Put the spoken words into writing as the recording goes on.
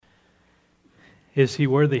Is he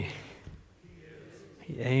worthy?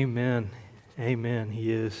 Amen. Amen.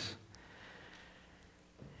 He is.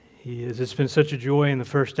 He is. It's been such a joy in the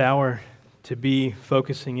first hour to be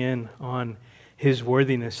focusing in on his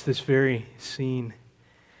worthiness, this very scene.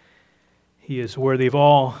 He is worthy of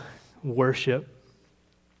all worship,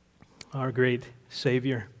 our great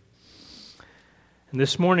Savior. And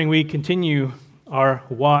this morning we continue our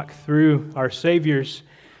walk through our Savior's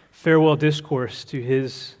farewell discourse to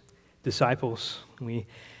his disciples. We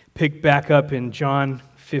pick back up in John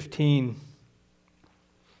 15.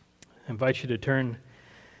 I invite you to turn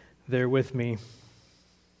there with me.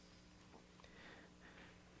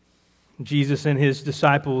 Jesus and his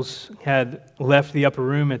disciples had left the upper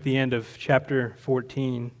room at the end of chapter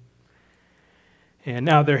 14. And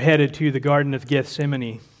now they're headed to the Garden of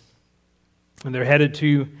Gethsemane. And they're headed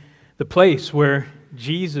to the place where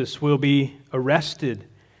Jesus will be arrested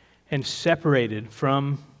and separated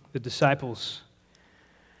from the disciples.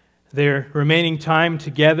 Their remaining time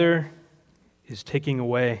together is ticking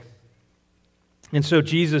away. And so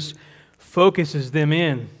Jesus focuses them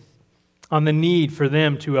in on the need for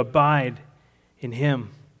them to abide in Him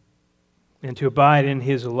and to abide in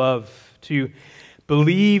His love, to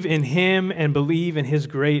believe in Him and believe in His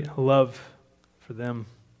great love for them.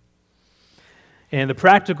 And the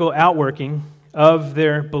practical outworking of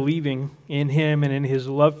their believing in Him and in His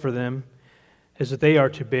love for them is that they are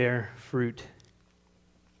to bear fruit.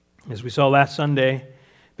 As we saw last Sunday,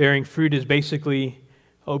 bearing fruit is basically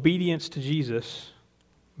obedience to Jesus,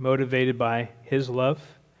 motivated by His love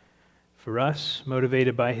for us,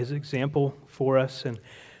 motivated by His example for us, and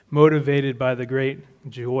motivated by the great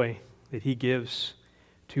joy that He gives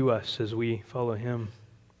to us as we follow Him.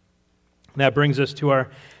 And that brings us to our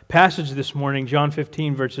passage this morning, John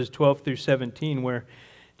 15, verses 12 through 17, where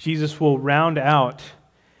Jesus will round out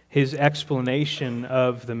his explanation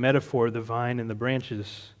of the metaphor, the vine and the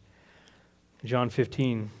branches. John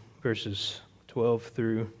 15, verses 12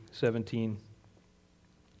 through 17.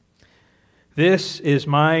 This is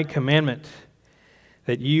my commandment,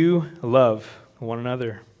 that you love one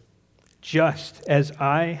another, just as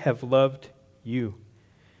I have loved you.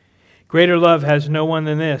 Greater love has no one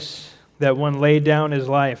than this, that one laid down his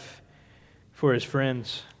life for his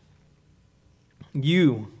friends.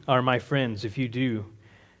 You are my friends if you do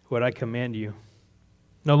what I command you.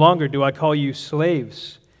 No longer do I call you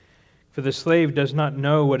slaves, for the slave does not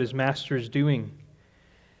know what his master is doing.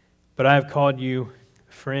 But I have called you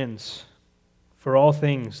friends, for all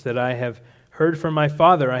things that I have heard from my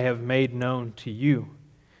Father I have made known to you.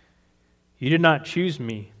 You did not choose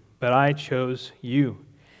me, but I chose you,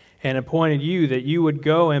 and appointed you that you would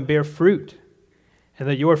go and bear fruit, and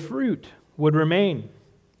that your fruit would remain,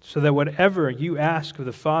 so that whatever you ask of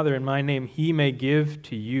the Father in my name, He may give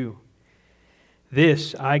to you.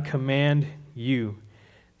 This I command you,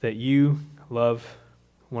 that you love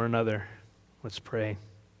one another. Let's pray.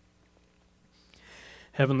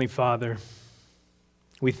 Heavenly Father,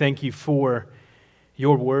 we thank you for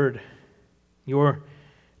your word, your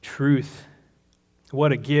truth.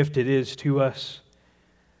 What a gift it is to us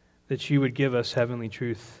that you would give us heavenly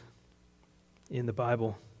truth in the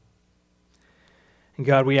Bible. And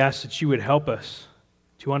God, we ask that you would help us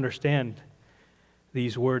to understand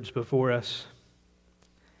these words before us.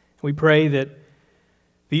 We pray that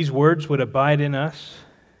these words would abide in us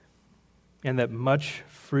and that much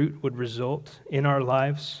fruit would result in our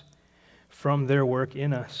lives from their work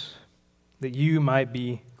in us, that you might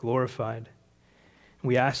be glorified.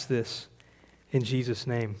 We ask this in Jesus'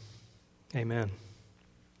 name. Amen.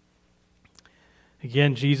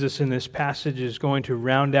 Again, Jesus in this passage is going to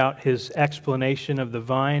round out his explanation of the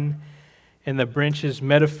vine and the branches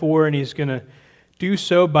metaphor, and he's going to do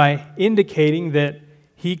so by indicating that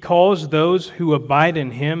he calls those who abide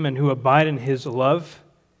in him and who abide in his love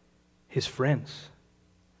his friends.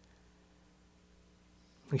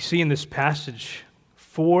 We see in this passage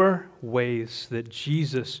 4 ways that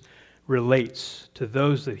Jesus relates to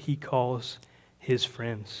those that he calls his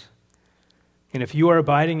friends. And if you are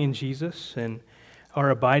abiding in Jesus and are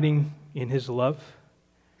abiding in his love,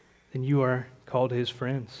 then you are called his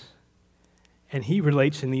friends. And he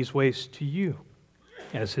relates in these ways to you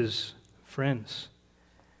as his friends.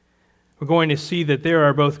 We're going to see that there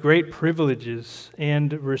are both great privileges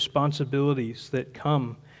and responsibilities that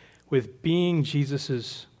come with being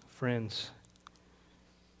Jesus' friends.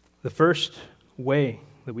 The first way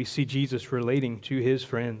that we see Jesus relating to his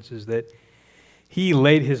friends is that he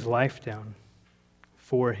laid his life down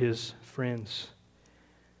for his friends.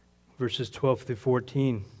 Verses 12 through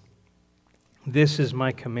 14. This is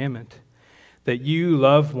my commandment, that you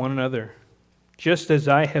love one another, just as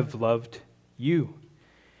I have loved you.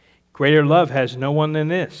 Greater love has no one than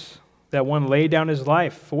this, that one lay down his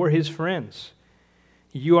life for his friends.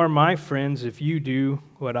 You are my friends if you do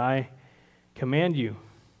what I command you."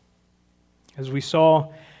 As we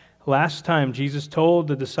saw last time, Jesus told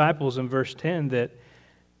the disciples in verse 10 that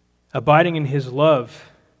abiding in his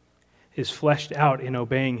love is fleshed out in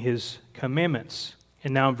obeying his commandments.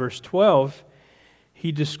 And now in verse 12,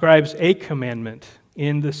 he describes a commandment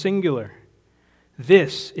in the singular.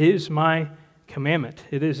 This is my commandment.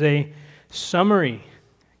 It is a summary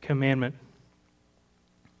commandment.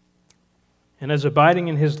 And as abiding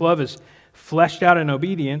in his love is fleshed out in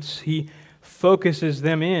obedience, he focuses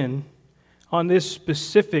them in on this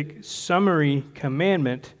specific summary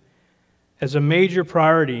commandment as a major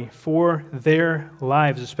priority for their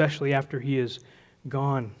lives, especially after he is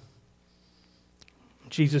gone.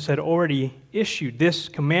 Jesus had already issued this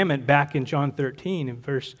commandment back in John 13 in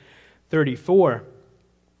verse 34.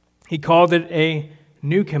 He called it a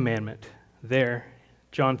new commandment there.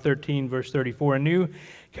 John 13 verse 34, "A new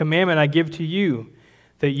commandment I give to you,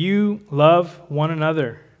 that you love one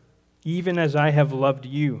another, even as I have loved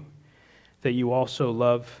you, that you also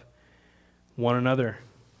love one another."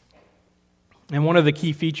 And one of the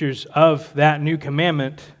key features of that new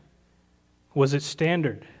commandment was its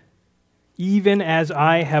standard. Even as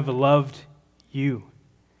I have loved you.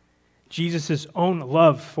 Jesus' own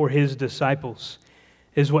love for his disciples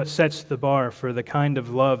is what sets the bar for the kind of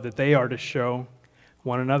love that they are to show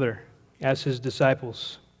one another as his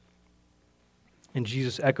disciples. And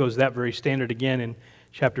Jesus echoes that very standard again in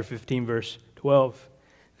chapter 15, verse 12.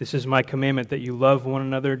 "This is my commandment, that you love one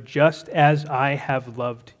another just as I have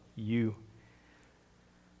loved you."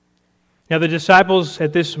 Now the disciples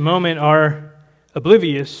at this moment are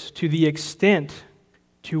oblivious to the extent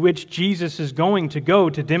to which Jesus is going to go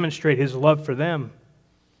to demonstrate his love for them.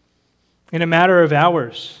 In a matter of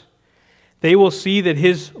hours, they will see that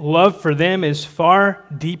his love for them is far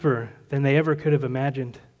deeper than they ever could have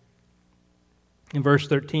imagined. In verse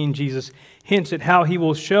 13, Jesus hints at how he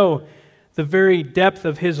will show the very depth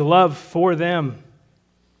of his love for them.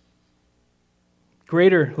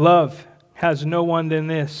 "Greater love has no one than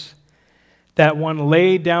this, that one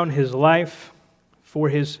laid down his life for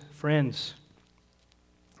his friends."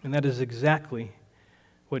 And that is exactly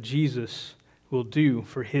what Jesus will do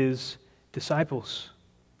for his disciples.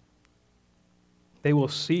 They will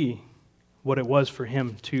see what it was for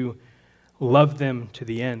him to love them to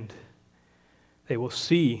the end. They will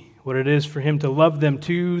see what it is for him to love them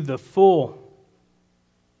to the full.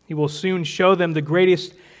 He will soon show them the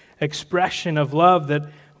greatest expression of love that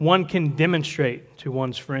one can demonstrate to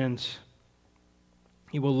one's friends.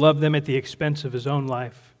 He will love them at the expense of his own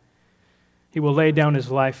life. He will lay down his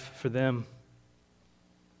life for them.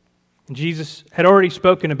 And Jesus had already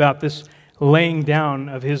spoken about this laying down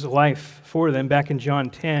of his life for them back in John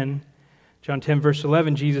 10. John 10 verse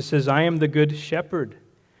 11, Jesus says, "I am the good shepherd.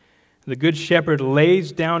 The good shepherd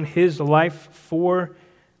lays down his life for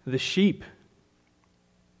the sheep."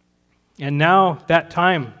 And now that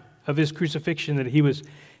time of his crucifixion that he was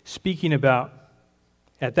speaking about,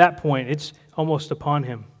 at that point, it's almost upon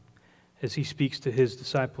him as he speaks to his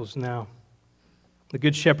disciples now. The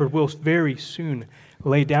good shepherd will very soon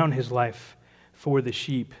lay down his life for the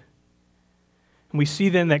sheep. And we see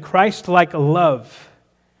then that Christ-like love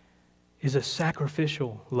is a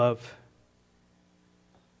sacrificial love.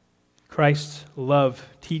 Christ's love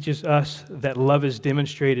teaches us that love is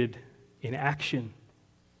demonstrated in action.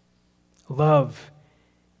 Love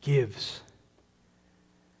gives.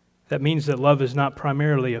 That means that love is not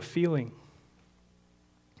primarily a feeling.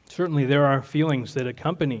 Certainly there are feelings that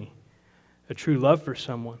accompany a true love for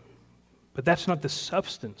someone, but that's not the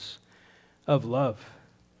substance of love.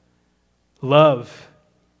 Love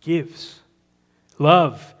gives.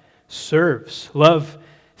 Love serves. Love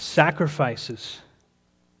sacrifices.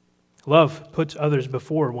 Love puts others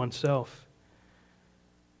before oneself.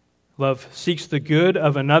 Love seeks the good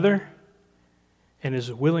of another and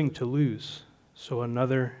is willing to lose so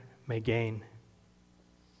another may gain.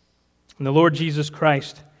 And the Lord Jesus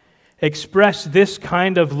Christ expressed this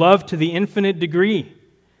kind of love to the infinite degree.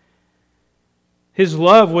 His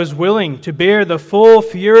love was willing to bear the full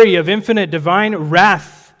fury of infinite divine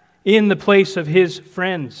wrath in the place of his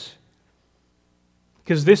friends,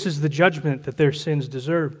 because this is the judgment that their sins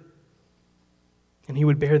deserve. And he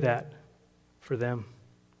would bear that for them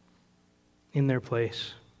in their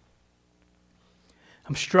place.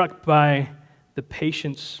 I'm struck by the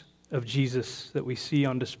patience of Jesus that we see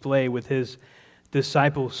on display with his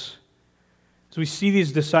disciples. As we see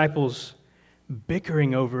these disciples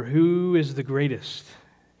bickering over who is the greatest,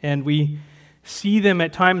 and we see them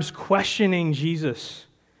at times questioning Jesus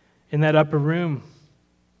in that upper room.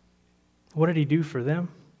 What did he do for them?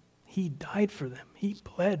 He died for them. He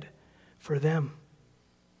bled for them.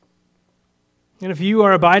 And if you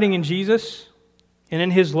are abiding in Jesus and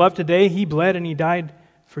in his love today, he bled and he died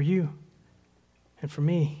for you and for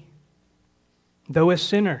me. Though a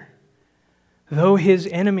sinner, though his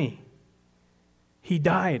enemy, he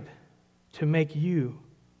died to make you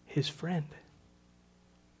his friend.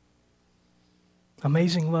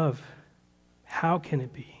 Amazing love. How can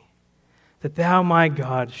it be that thou, my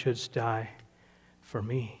God, shouldst die for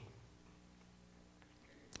me?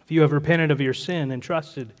 If you have repented of your sin and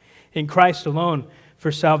trusted in Christ alone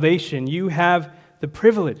for salvation, you have the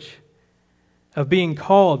privilege of being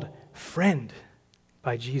called friend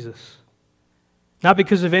by Jesus. Not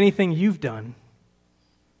because of anything you've done,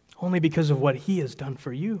 only because of what he has done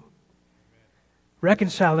for you.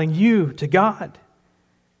 Reconciling you to God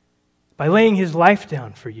by laying his life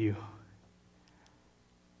down for you.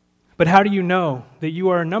 But how do you know that you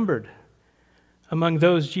are numbered among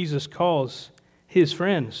those Jesus calls his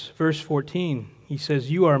friends? Verse 14, he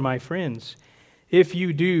says, "You are my friends if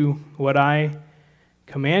you do what I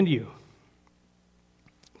command you."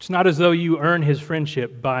 It's not as though you earn his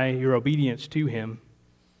friendship by your obedience to him,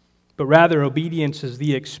 but rather obedience is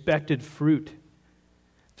the expected fruit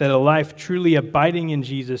that a life truly abiding in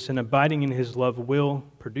Jesus and abiding in his love will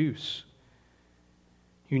produce.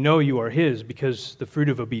 You know you are his because the fruit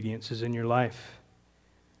of obedience is in your life.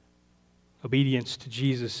 Obedience to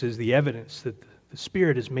Jesus is the evidence that the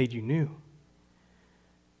Spirit has made you new.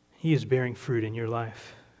 He is bearing fruit in your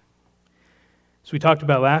life. As we talked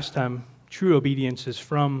about last time, true obedience is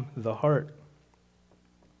from the heart.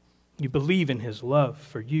 You believe in his love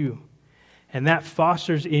for you, and that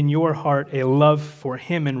fosters in your heart a love for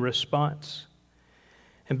him in response.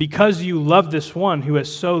 And because you love this one who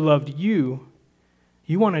has so loved you,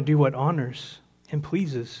 you want to do what honors and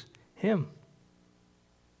pleases him.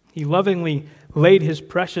 He lovingly laid his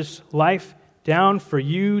precious life down for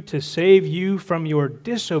you to save you from your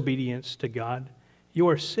disobedience to God,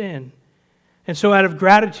 your sin. And so out of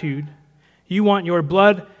gratitude, you want your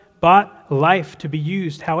blood-bought life to be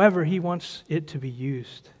used however he wants it to be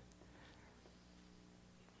used.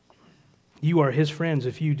 You are his friends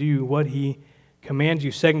if you do what he commands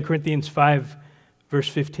you. 2 Corinthians 5, verse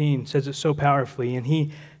 15 says it so powerfully. "And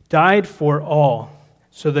he died for all,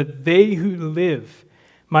 so that they who live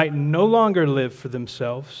might no longer live for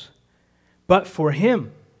themselves, but for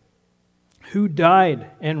him who died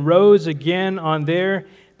and rose again on their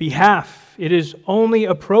behalf." It is only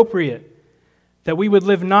appropriate that we would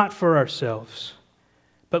live not for ourselves,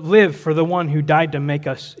 but live for the one who died to make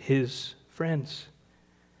us his friends.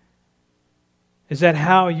 Is that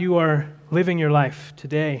how you are living your life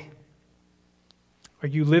today? Are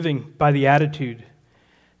you living by the attitude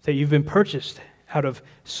that you've been purchased out of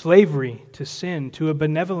slavery to sin to a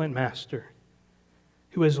benevolent master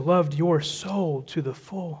who has loved your soul to the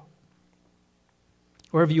full?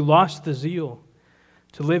 Or have you lost the zeal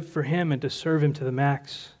to live for him and to serve him to the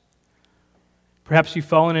max? Perhaps you've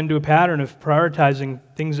fallen into a pattern of prioritizing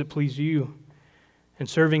things that please you, and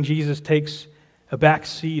serving Jesus takes a back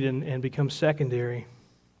seat and becomes secondary.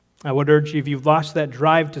 I would urge you, if you've lost that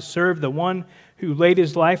drive to serve the one who laid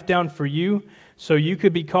his life down for you so you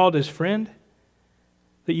could be called his friend,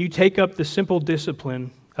 that you take up the simple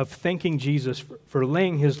discipline of thanking Jesus for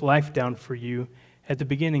laying his life down for you at the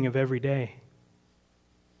beginning of every day.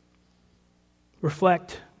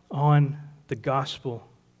 Reflect on the gospel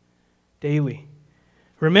daily.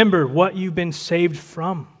 Remember what you've been saved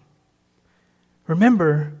from.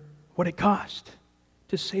 Remember what it cost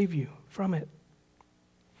to save you from it.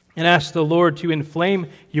 And ask the Lord to inflame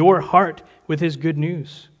your heart with his good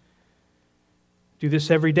news. Do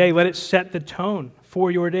this every day. Let it set the tone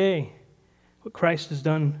for your day. What Christ has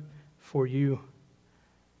done for you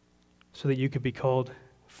so that you could be called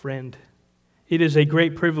friend. It is a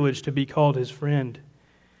great privilege to be called his friend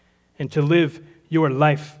and to live your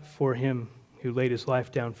life for him who laid his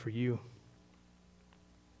life down for you.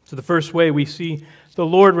 So the first way we see the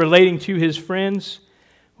Lord relating to his friends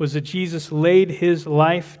was that Jesus laid his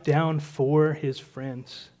life down for his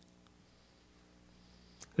friends.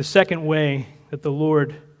 The second way that the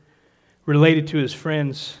Lord related to his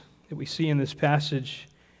friends that we see in this passage,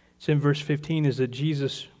 it's in verse 15, is that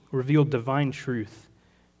Jesus revealed divine truth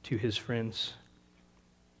to his friends.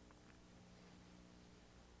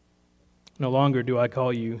 "No longer do I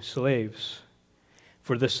call you slaves,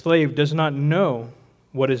 for the slave does not know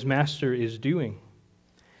what his master is doing.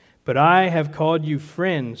 But I have called you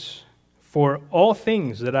friends, for all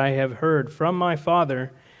things that I have heard from my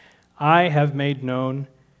Father, I have made known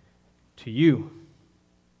to you.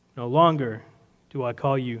 No longer do I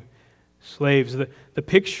call you slaves. The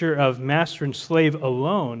picture of master and slave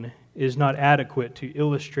alone is not adequate to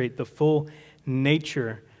illustrate the full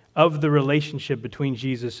nature of the relationship between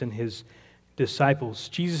Jesus and his disciples.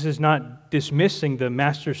 Jesus is not dismissing the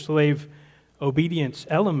master-slave obedience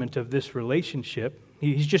element of this relationship.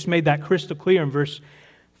 He's just made that crystal clear in verse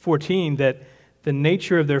 14 that the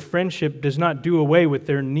nature of their friendship does not do away with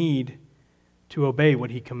their need to obey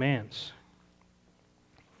what he commands.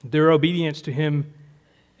 Their obedience to him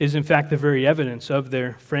is in fact the very evidence of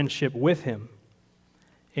their friendship with him.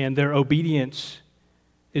 And their obedience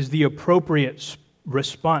is the appropriate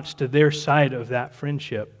response to their side of that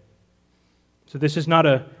friendship. So this is not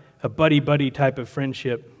a buddy-buddy type of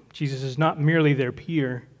friendship. Jesus is not merely their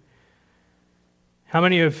peer. How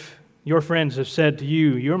many of your friends have said to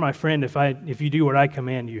you, "You're my friend if you do what I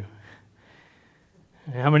command you"?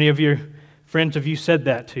 How many of your friends have you said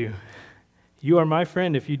that to? "You are my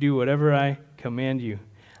friend if you do whatever I command you."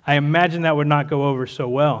 I imagine that would not go over so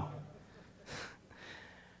well.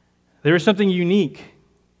 There is something unique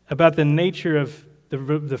about the nature of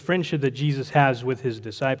the friendship that Jesus has with his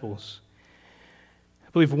disciples. I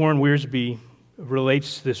believe Warren Wiersbe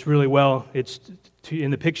relates this really well. It's in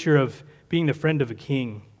the picture of being the friend of a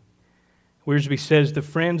king. Wiersbe says the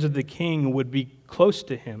friends of the king would be close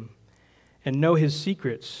to him and know his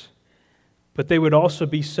secrets, but they would also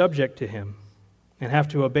be subject to him and have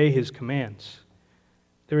to obey his commands.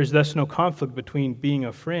 There is thus no conflict between being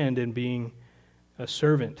a friend and being a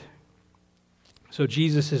servant. So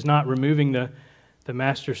Jesus is not removing the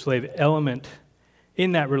master-slave element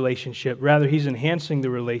in that relationship. Rather, he's enhancing the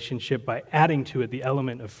relationship by adding to it the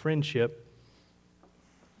element of friendship.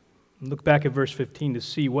 Look back at verse 15 to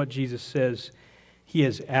see what Jesus says he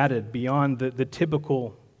has added beyond the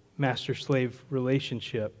typical master-slave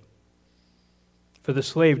relationship. For the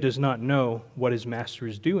slave does not know what his master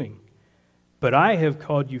is doing. But I have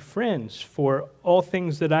called you friends, for all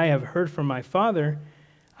things that I have heard from my Father,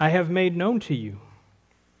 I have made known to you.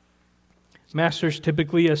 Masters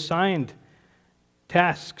typically assigned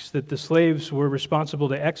tasks that the slaves were responsible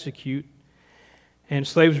to execute, and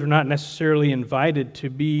slaves were not necessarily invited to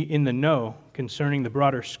be in the know concerning the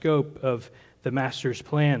broader scope of the master's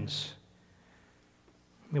plans.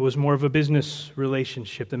 It was more of a business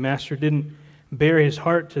relationship. The master didn't bare his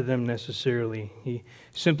heart to them necessarily. He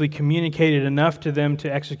simply communicated enough to them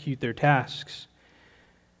to execute their tasks.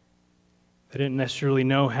 They didn't necessarily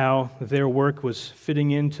know how their work was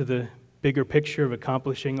fitting into the bigger picture of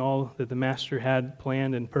accomplishing all that the master had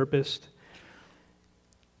planned and purposed.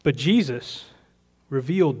 But Jesus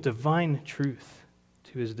revealed divine truth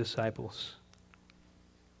to his disciples.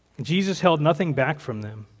 Jesus held nothing back from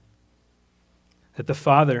them that the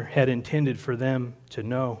Father had intended for them to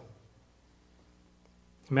know.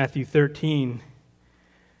 In Matthew 13,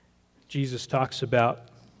 Jesus talks about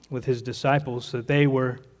with his disciples that they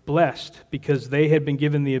were blessed because they had been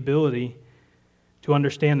given the ability to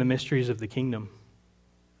understand the mysteries of the kingdom.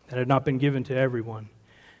 That had not been given to everyone,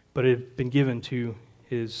 but it had been given to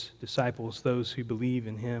his disciples, those who believe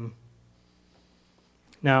in him.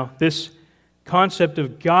 Now, this concept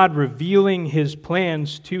of God revealing his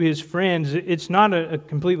plans to his friends, it's not a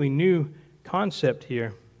completely new concept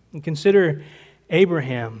here. And consider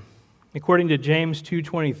Abraham. According to James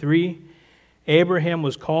 2:23, Abraham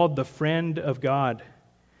was called the friend of God.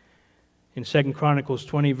 In 2 Chronicles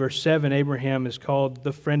 20, verse 7, Abraham is called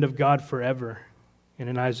the friend of God forever. And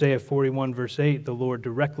in Isaiah 41, verse 8, the Lord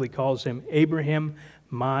directly calls him Abraham,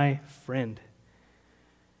 my friend.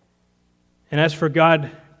 And as for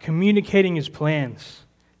God communicating his plans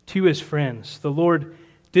to his friends, the Lord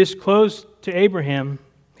disclosed to Abraham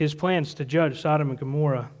his plans to judge Sodom and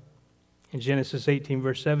Gomorrah. In Genesis 18,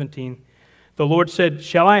 verse 17, the Lord said,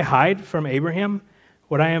 "Shall I hide from Abraham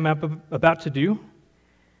what I am about to do?"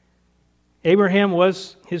 Abraham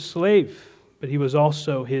was his slave, but he was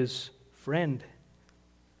also his friend.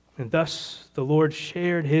 And thus the Lord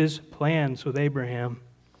shared his plans with Abraham.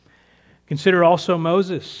 Consider also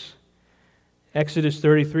Moses. Exodus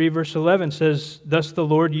 33, verse 11 says, "Thus the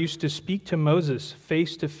Lord used to speak to Moses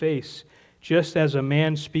face to face, just as a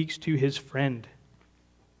man speaks to his friend."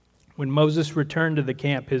 When Moses returned to the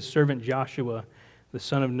camp, his servant Joshua, the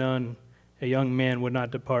son of Nun, a young man, would not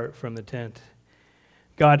depart from the tent.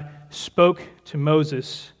 God spoke to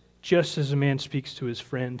Moses just as a man speaks to his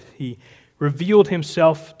friend. He revealed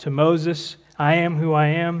himself to Moses, "I am who I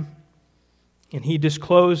am," and he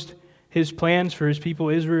disclosed his plans for his people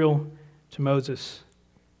Israel to Moses.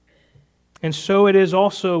 And so it is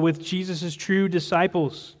also with Jesus' true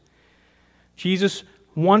disciples. Jesus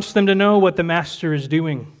wants them to know what the Master is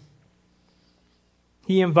doing.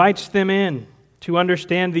 He invites them in to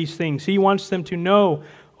understand these things. He wants them to know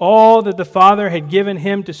all that the Father had given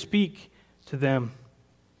him to speak to them.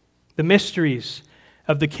 The mysteries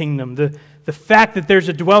of the kingdom, the fact that there's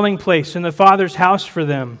a dwelling place in the Father's house for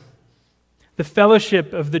them, the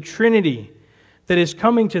fellowship of the Trinity that is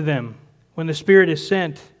coming to them when the Spirit is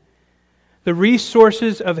sent, the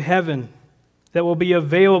resources of heaven that will be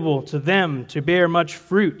available to them to bear much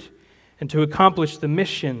fruit and to accomplish the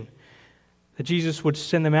mission that Jesus would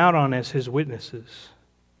send them out on as his witnesses.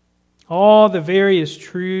 All the various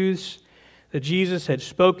truths that Jesus had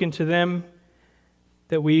spoken to them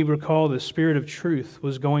that we recall the Spirit of truth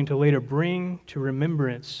was going to later bring to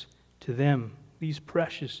remembrance to them. These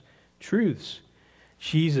precious truths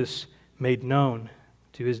Jesus made known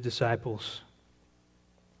to his disciples.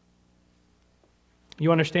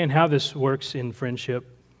 You understand how this works in friendship.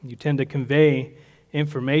 You tend to convey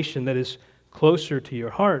information that is closer to your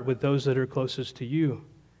heart with those that are closest to you.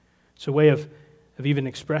 It's a way of even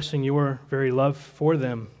expressing your very love for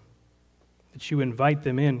them, that you invite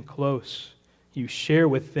them in close. You share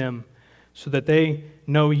with them so that they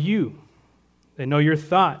know you. They know your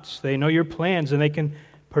thoughts. They know your plans, and they can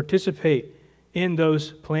participate in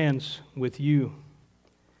those plans with you.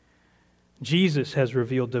 Jesus has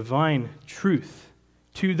revealed divine truth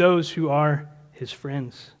to those who are his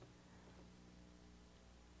friends.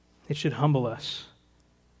 It should humble us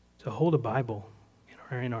to hold a Bible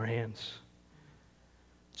in our hands,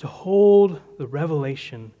 to hold the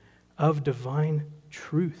revelation of divine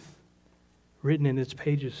truth written in its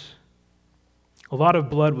pages. A lot of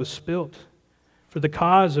blood was spilt for the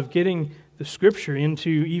cause of getting the Scripture into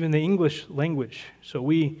even the English language so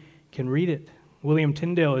we can read it. William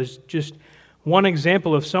Tyndale is just one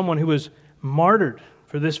example of someone who was martyred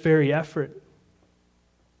for this very effort.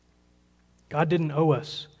 God didn't owe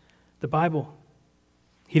us the Bible.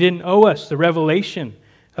 He didn't owe us the revelation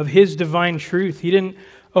of his divine truth. He didn't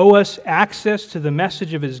owe us access to the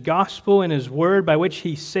message of his gospel and his word by which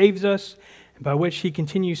he saves us and by which he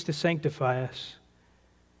continues to sanctify us.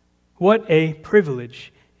 What a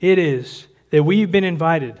privilege it is that we've been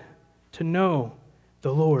invited to know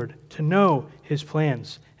the Lord, to know his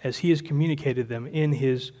plans as he has communicated them in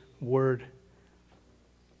his word.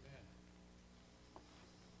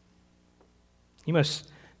 You must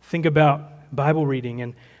think about Bible reading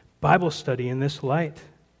and Bible study in this light.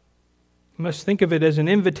 You must think of it as an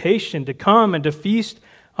invitation to come and to feast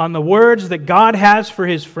on the words that God has for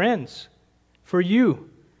his friends, for you,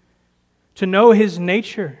 to know his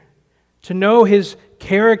nature, to know his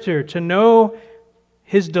character, to know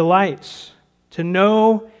his delights, to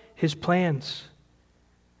know his plans.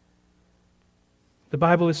 The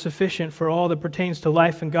Bible is sufficient for all that pertains to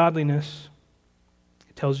life and godliness.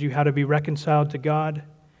 It tells you how to be reconciled to God,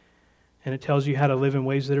 and it tells you how to live in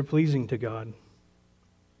ways that are pleasing to God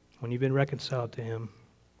when you've been reconciled to him.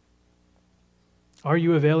 Are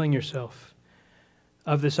you availing yourself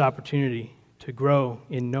of this opportunity to grow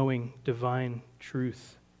in knowing divine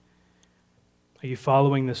truth? Are you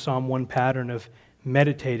following the Psalm 1 pattern of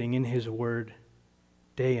meditating in his word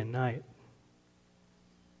day and night?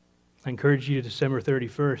 I encourage you to December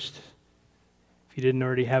 31st. If you didn't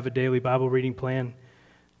already have a daily Bible reading plan,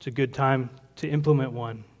 it's a good time to implement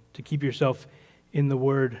one, to keep yourself in the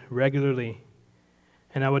Word regularly.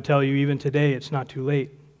 And I would tell you, even today, it's not too late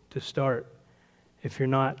to start if you're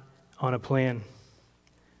not on a plan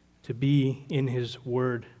to be in his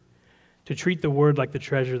Word, to treat the Word like the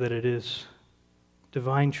treasure that it is,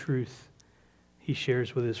 divine truth he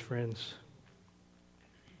shares with his friends.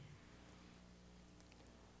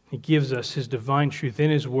 He gives us his divine truth in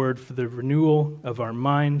his word for the renewal of our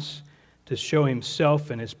minds, to show himself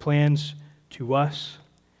and his plans to us.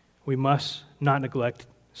 We must not neglect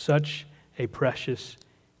such a precious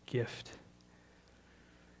gift.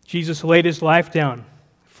 Jesus laid his life down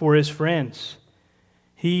for his friends.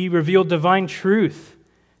 He revealed divine truth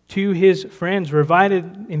to his friends,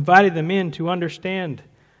 invited them in to understand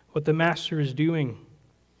what the Master is doing.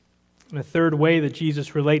 And a third way that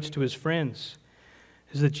Jesus relates to his friends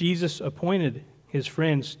is that Jesus appointed his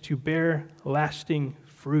friends to bear lasting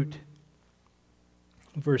fruit.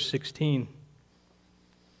 Verse 16,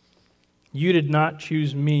 "You did not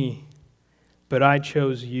choose me, but I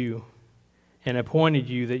chose you, and appointed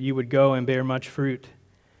you that you would go and bear much fruit,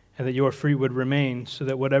 and that your fruit would remain, so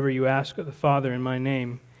that whatever you ask of the Father in my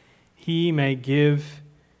name, he may give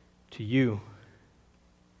to you."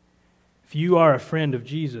 If you are a friend of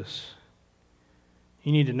Jesus,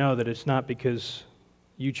 you need to know that it's not because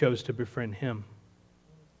you chose to befriend him.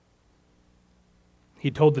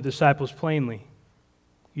 He told the disciples plainly,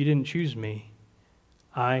 "You didn't choose me,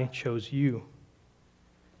 I chose you."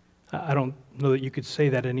 I don't know that you could say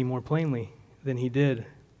that any more plainly than he did.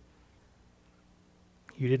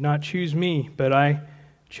 You did not choose me, but I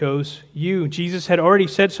chose you. Jesus had already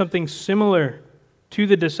said something similar to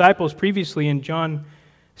the disciples previously in John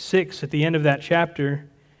 6 at the end of that chapter.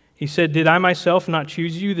 He said, "Did I myself not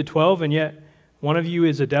choose you, the 12, and yet one of you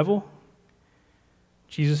is a devil?"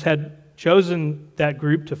 Jesus had chosen that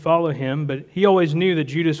group to follow him, but he always knew that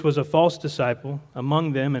Judas was a false disciple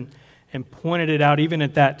among them and pointed it out even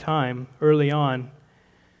at that time, early on.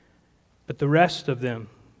 But the rest of them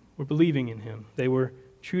were believing in him. They were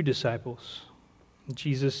true disciples.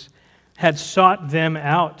 Jesus had sought them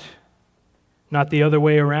out, not the other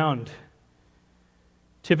way around.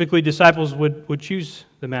 Typically, disciples would choose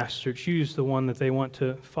the master, choose the one that they want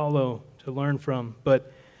to follow, to learn from.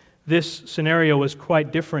 But this scenario was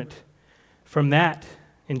quite different from that,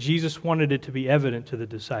 and Jesus wanted it to be evident to the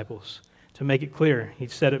disciples, to make it clear. He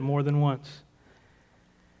said it more than once.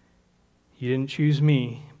 You didn't choose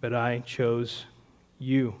me, but I chose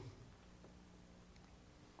you.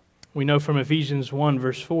 We know from Ephesians 1,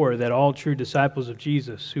 verse 4, that all true disciples of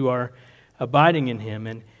Jesus who are abiding in him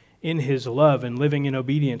and in his love and living in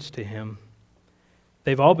obedience to him,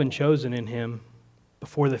 they've all been chosen in him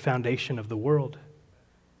before the foundation of the world,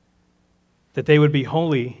 that they would be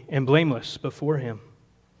holy and blameless before him.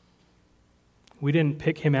 We didn't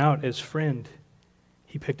pick him out as friend.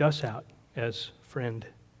 He picked us out as friend.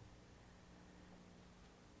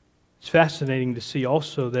 It's fascinating to see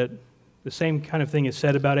also that the same kind of thing is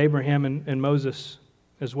said about Abraham and Moses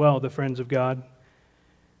as well, the friends of God.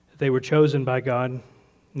 They were chosen by God.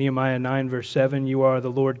 Nehemiah 9, verse 7, "You are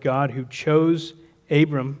the Lord God who chose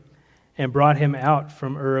Abram and brought him out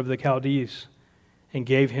from Ur of the Chaldees and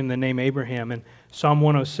gave him the name Abraham." And Psalm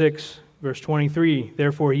 106, verse 23,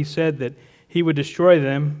 "Therefore he said that he would destroy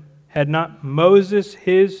them, had not Moses,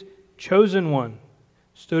 his chosen one,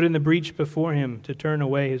 stood in the breach before him to turn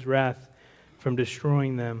away his wrath from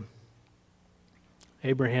destroying them."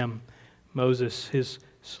 Abraham, Moses, his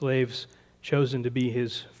slaves, chosen to be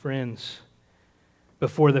his friends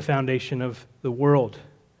before the foundation of the world.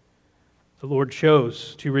 The Lord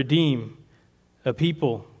chose to redeem a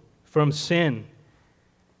people from sin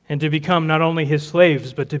and to become not only his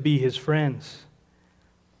slaves, but to be his friends.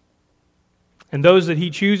 And those that he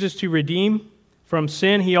chooses to redeem from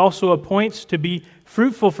sin, he also appoints to be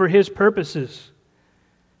fruitful for his purposes.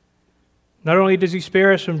 Not only does he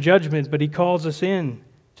spare us from judgment, but he calls us in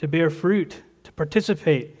to bear fruit, to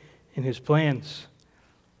participate in his plans.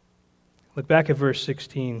 Look back at verse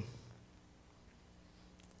 16.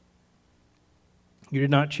 "You did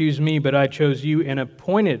not choose me, but I chose you and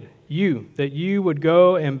appointed you that you would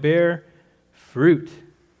go and bear fruit."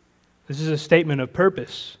 This is a statement of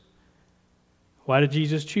purpose. Why did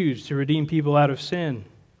Jesus choose to redeem people out of sin?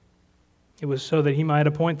 It was so that he might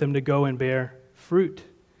appoint them to go and bear fruit.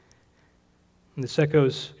 And this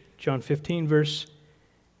echoes John 15, verse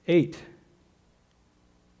 8.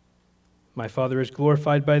 "My Father is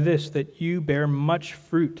glorified by this, that you bear much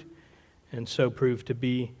fruit, and so prove to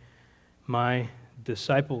be my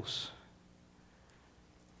disciples."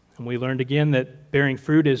 And we learned again that bearing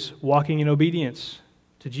fruit is walking in obedience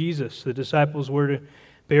to Jesus. The disciples were to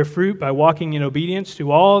bear fruit by walking in obedience to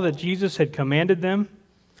all that Jesus had commanded them.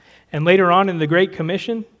 And later on in the Great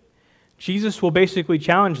Commission, Jesus will basically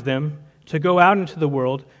challenge them to go out into the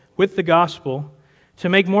world with the gospel, to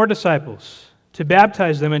make more disciples, to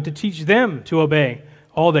baptize them, and to teach them to obey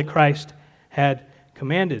all that Christ had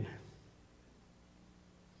commanded.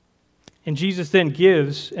 And Jesus then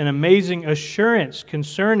gives an amazing assurance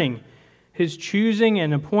concerning his choosing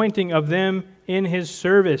and appointing of them in his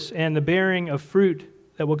service and the bearing of fruit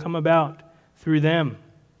that will come about through them.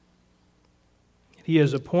 He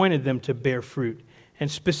has appointed them to bear fruit, and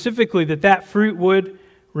specifically that fruit would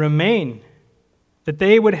remain, that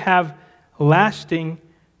they would have lasting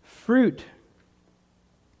fruit.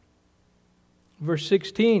 Verse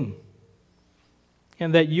 16,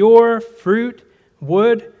 "And that your fruit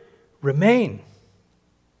would remain."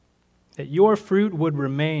 That your fruit would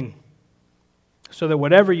remain, so that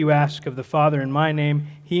whatever you ask of the Father in my name,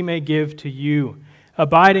 he may give to you.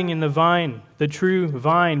 Abiding in the vine, the true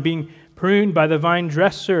vine, being pruned by the vine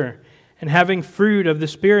dresser, and having fruit of the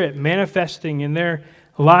Spirit manifesting in their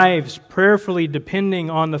lives, prayerfully depending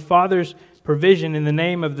on the Father's provision in the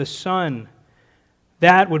name of the Son.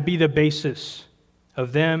 That would be the basis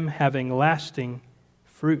of them having lasting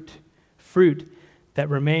fruit, fruit that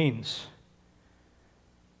remains.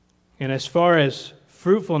 And as far as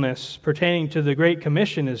fruitfulness pertaining to the Great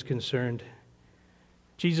Commission is concerned,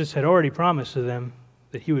 Jesus had already promised to them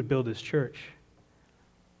that he would build his church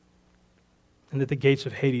and that the gates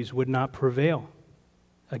of Hades would not prevail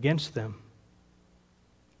against them.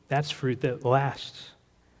 That's fruit that lasts.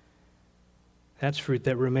 That's fruit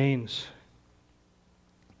that remains.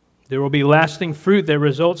 There will be lasting fruit that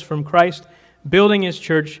results from Christ building His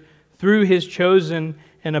church through His chosen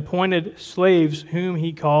and appointed slaves whom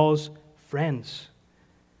He calls friends.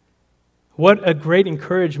 What a great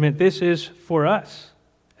encouragement this is for us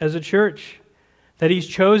as a church, that He's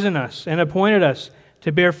chosen us and appointed us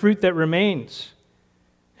to bear fruit that remains.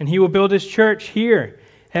 And He will build His church here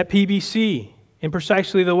at PBC in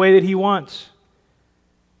precisely the way that He wants.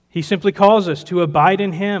 He simply calls us to abide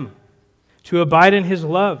in Him, to abide in His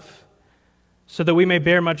love, so that we may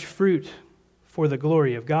bear much fruit for the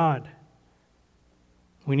glory of God.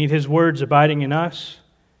 We need His words abiding in us.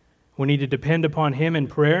 We need to depend upon Him in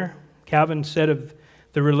prayer. Calvin said of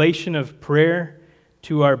the relation of prayer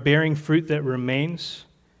to our bearing fruit that remains,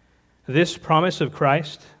 this promise of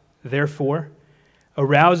Christ, therefore,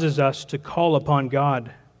 arouses us to call upon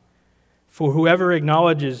God. For whoever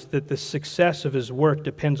acknowledges that the success of his work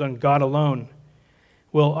depends on God alone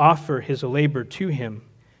will offer his labor to Him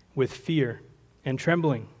with fear and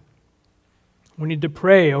trembling. We need to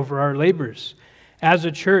pray over our labors as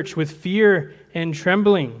a church with fear and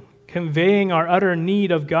trembling, conveying our utter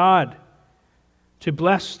need of God to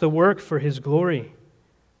bless the work for His glory,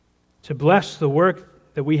 to bless the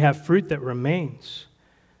work that we have fruit that remains,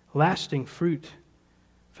 lasting fruit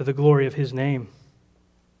for the glory of His name.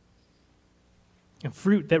 And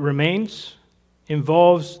fruit that remains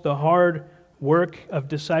involves the hard work of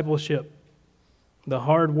discipleship, the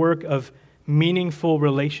hard work of meaningful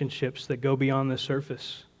relationships that go beyond the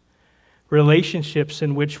surface, relationships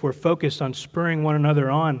in which we're focused on spurring one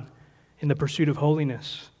another on in the pursuit of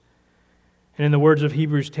holiness. And in the words of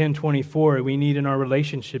Hebrews 10:24, we need in our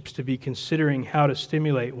relationships to be considering how to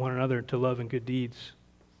stimulate one another to love and good deeds.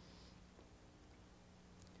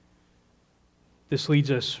 This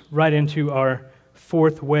leads us right into our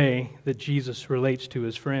fourth way that Jesus relates to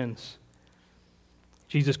His friends.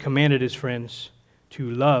 Jesus commanded His friends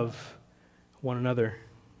to love one another.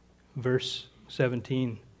 Verse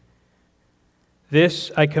 17.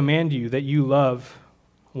 This I command you, that you love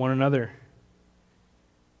one another.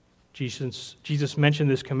 Jesus mentioned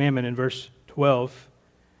this commandment in verse 12,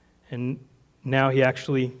 and now He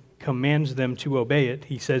actually commands them to obey it.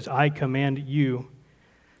 He says, I command you.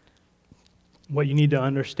 What you need to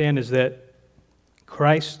understand is that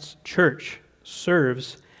Christ's church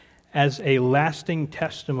serves as a lasting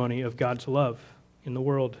testimony of God's love in the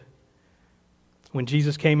world. When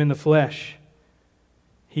Jesus came in the flesh,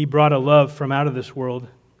 He brought a love from out of this world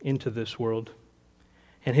into this world.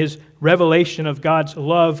 And His revelation of God's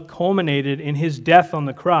love culminated in His death on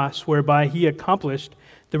the cross, whereby He accomplished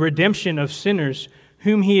the redemption of sinners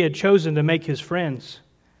whom He had chosen to make His friends.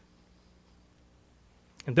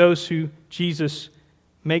 And those who Jesus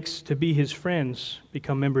makes to be His friends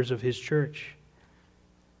become members of His church.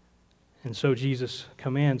 And so Jesus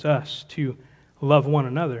commands us to love one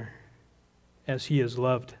another as He has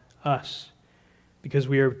loved us, because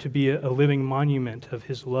we are to be a living monument of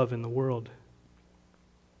His love in the world.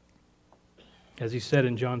 As He said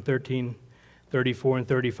in John 13:34 and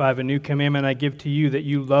 35, a new commandment I give to you, that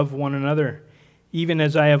you love one another, even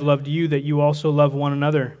as I have loved you, that you also love one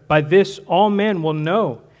another. By this all men will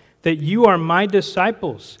know that you are my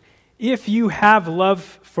disciples, if you have love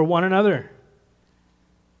for one another.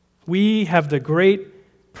 We have the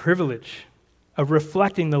great privilege of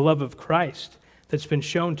reflecting the love of Christ that's been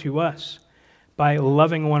shown to us by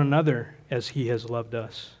loving one another as He has loved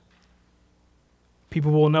us.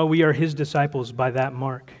 People will know we are His disciples by that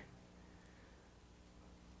mark.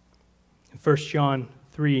 In 1 John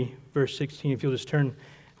 3, verse 16, if you'll just turn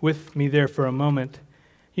with me there for a moment.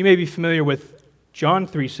 You may be familiar with John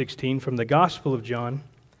 3:16 from the Gospel of John,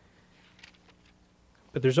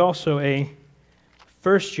 but there's also a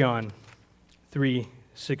 1 John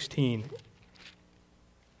 3:16.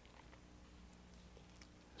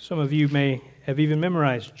 Some of you may have even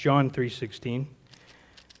memorized John 3:16.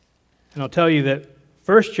 And I'll tell you that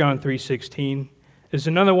 1 John 3:16 is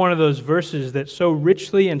another one of those verses that so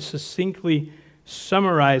richly and succinctly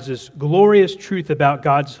summarizes glorious truth about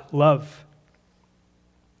God's love.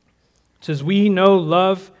 It says, we know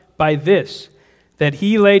love by this, that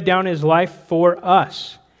He laid down His life for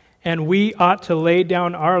us, and we ought to lay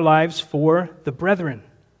down our lives for the brethren.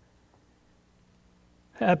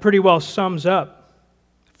 That pretty well sums up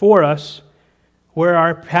for us where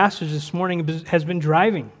our passage this morning has been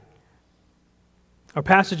driving. Our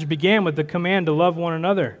passage began with the command to love one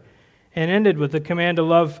another and ended with the command to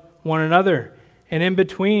love one another. And in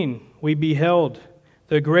between, we beheld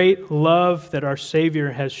the great love that our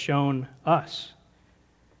Savior has shown us.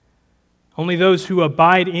 Only those who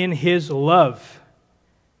abide in His love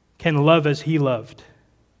can love as He loved.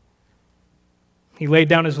 He laid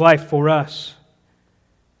down his life for us.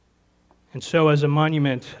 And so, as a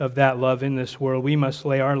monument of that love in this world, we must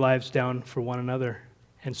lay our lives down for one another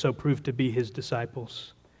and so prove to be his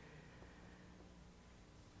disciples.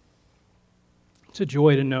 It's a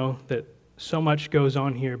joy to know that so much goes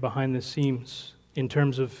on here behind the scenes in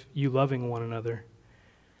terms of you loving one another,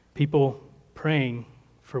 people praying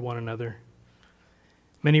for one another,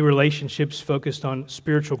 many relationships focused on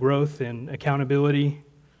spiritual growth and accountability,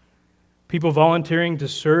 people volunteering to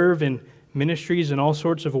serve in ministries in all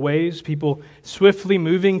sorts of ways, people swiftly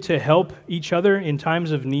moving to help each other in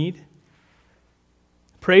times of need.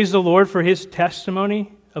 Praise the Lord for his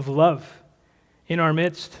testimony of love in our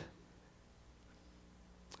midst.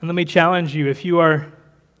 And let me challenge you, if you are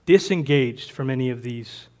disengaged from any of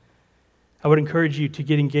these, I would encourage you to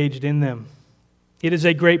get engaged in them. It is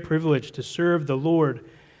a great privilege to serve the Lord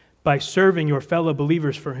by serving your fellow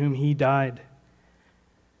believers for whom he died.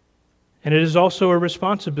 And it is also a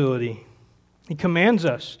responsibility. He commands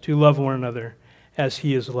us to love one another as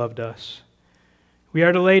he has loved us. We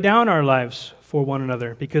are to lay down our lives for one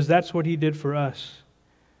another because that's what he did for us.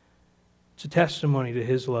 It's a testimony to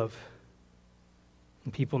his love.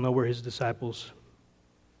 And people know we're his disciples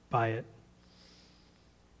by it.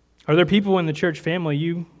 Are there people in the church family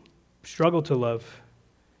you struggle to love?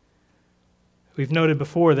 We've noted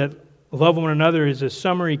before that love one another is a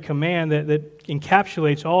summary command that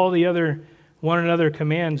encapsulates all the other one another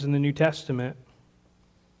commands in the New Testament.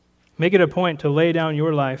 Make it a point to lay down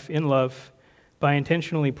your life in love by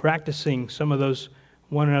intentionally practicing some of those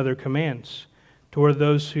one another commands toward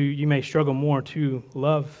those who you may struggle more to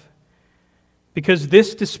love. Because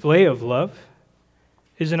this display of love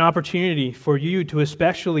is an opportunity for you to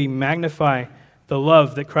especially magnify the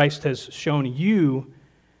love that Christ has shown you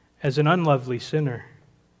as an unlovely sinner,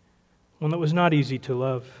 one that was not easy to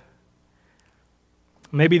love.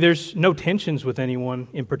 Maybe there's no tensions with anyone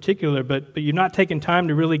in particular, but you've not taken time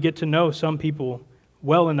to really get to know some people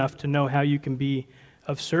well enough to know how you can be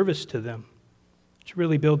of service to them, to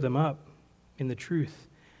really build them up in the truth,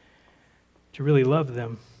 to really love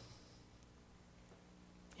them.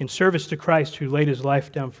 In service to Christ who laid his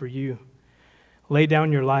life down for you, lay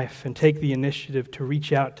down your life and take the initiative to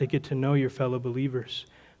reach out to get to know your fellow believers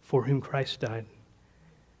for whom Christ died.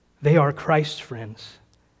 They are Christ's friends,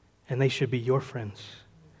 and they should be your friends.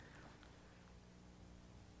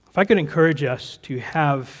 If I could encourage us to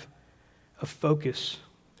have a focus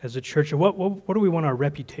as a church, what do we want our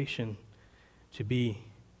reputation to be?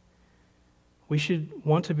 We should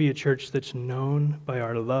want to be a church that's known by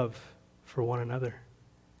our love for one another.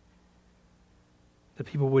 That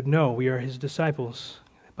people would know we are his disciples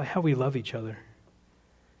by how we love each other.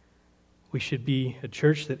 We should be a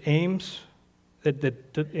church that aims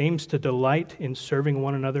to delight in serving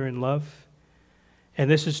one another in love. And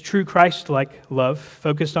this is true Christ-like love,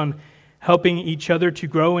 focused on helping each other to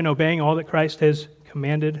grow in obeying all that Christ has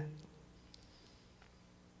commanded.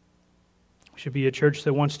 We should be a church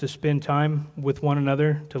that wants to spend time with one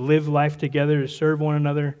another, to live life together, to serve one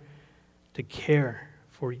another, to care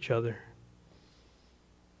for each other.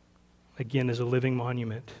 Again, as a living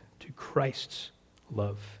monument to Christ's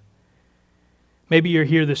love. Maybe you're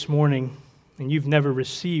here this morning and you've never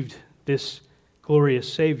received this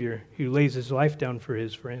glorious Savior who lays his life down for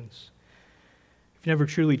his friends. You've never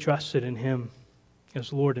truly trusted in him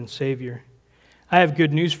as Lord and Savior. I have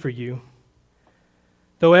good news for you.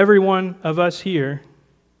 Though every one of us here,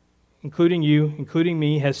 including you, including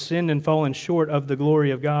me, has sinned and fallen short of the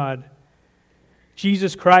glory of God,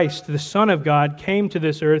 Jesus Christ, the Son of God, came to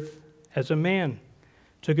this earth as a man,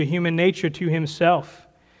 took a human nature to himself.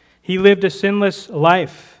 He lived a sinless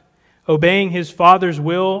life, obeying his Father's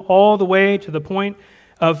will all the way to the point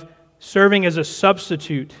of serving as a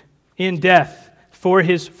substitute in death for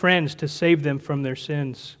his friends to save them from their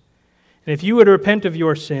sins. And if you would repent of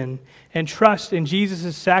your sin and trust in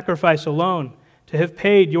Jesus' sacrifice alone to have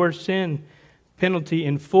paid your sin penalty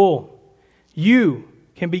in full, you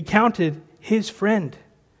can be counted his friend.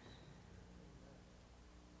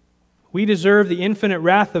 We deserve the infinite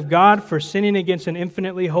wrath of God for sinning against an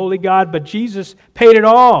infinitely holy God, but Jesus paid it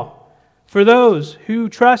all for those who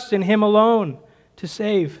trust in him alone to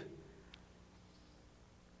save.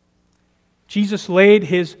 Jesus laid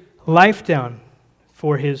his life down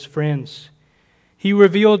for his friends. He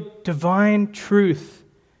revealed divine truth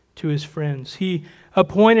to his friends. He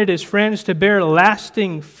appointed his friends to bear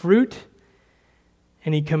lasting fruit,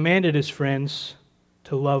 and he commanded his friends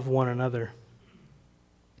to love one another.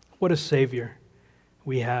 What a Savior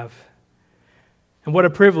we have. And what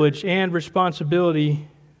a privilege and responsibility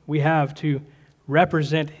we have to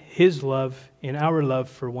represent his love in our love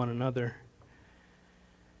for one another.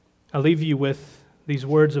 I'll leave you with these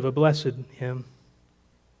words of a blessed hymn.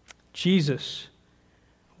 Jesus,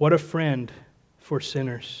 what a friend for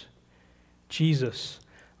sinners. Jesus,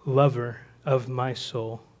 lover of my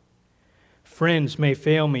soul. Friends may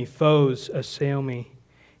fail me, foes assail me.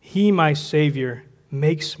 He, my Savior,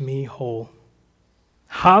 makes me whole.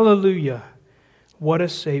 Hallelujah, what a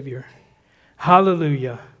Savior.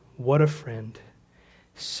 Hallelujah, what a friend.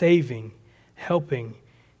 Saving, helping,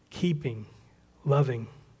 keeping, loving.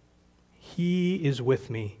 He is with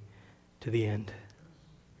me to the end.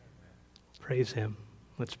 Praise Him.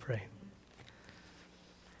 Let's pray.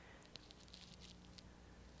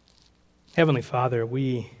 Heavenly Father,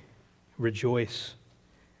 we rejoice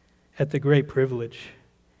at the great privilege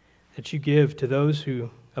that you give to those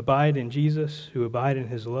who abide in Jesus, who abide in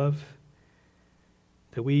His love,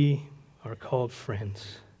 that we are called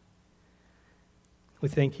friends. We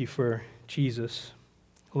thank you for Jesus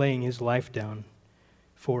laying His life down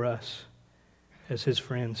for us as His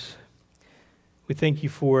friends. We thank you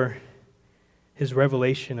for His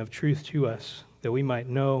revelation of truth to us, that we might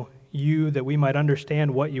know you, that we might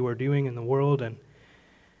understand what you are doing in the world, and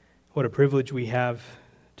what a privilege we have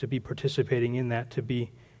to be participating in that, to be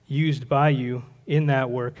used by you in that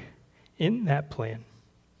work, in that plan,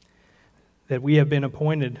 that we have been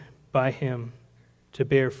appointed by Him to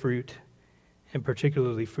bear fruit, and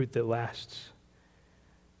particularly fruit that lasts.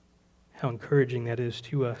 How encouraging that is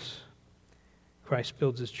to us. Christ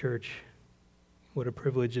builds His church. What a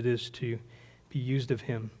privilege it is to be used of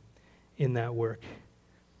Him in that work.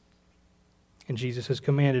 And Jesus has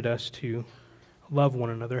commanded us to love one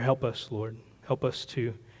another. Help us, Lord. Help us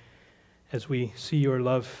to, as we see your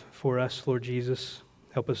love for us, Lord Jesus,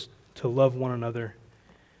 help us to love one another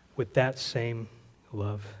with that same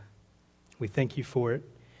love. We thank you for it.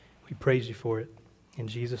 We praise you for it. In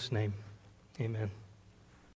Jesus' name, amen.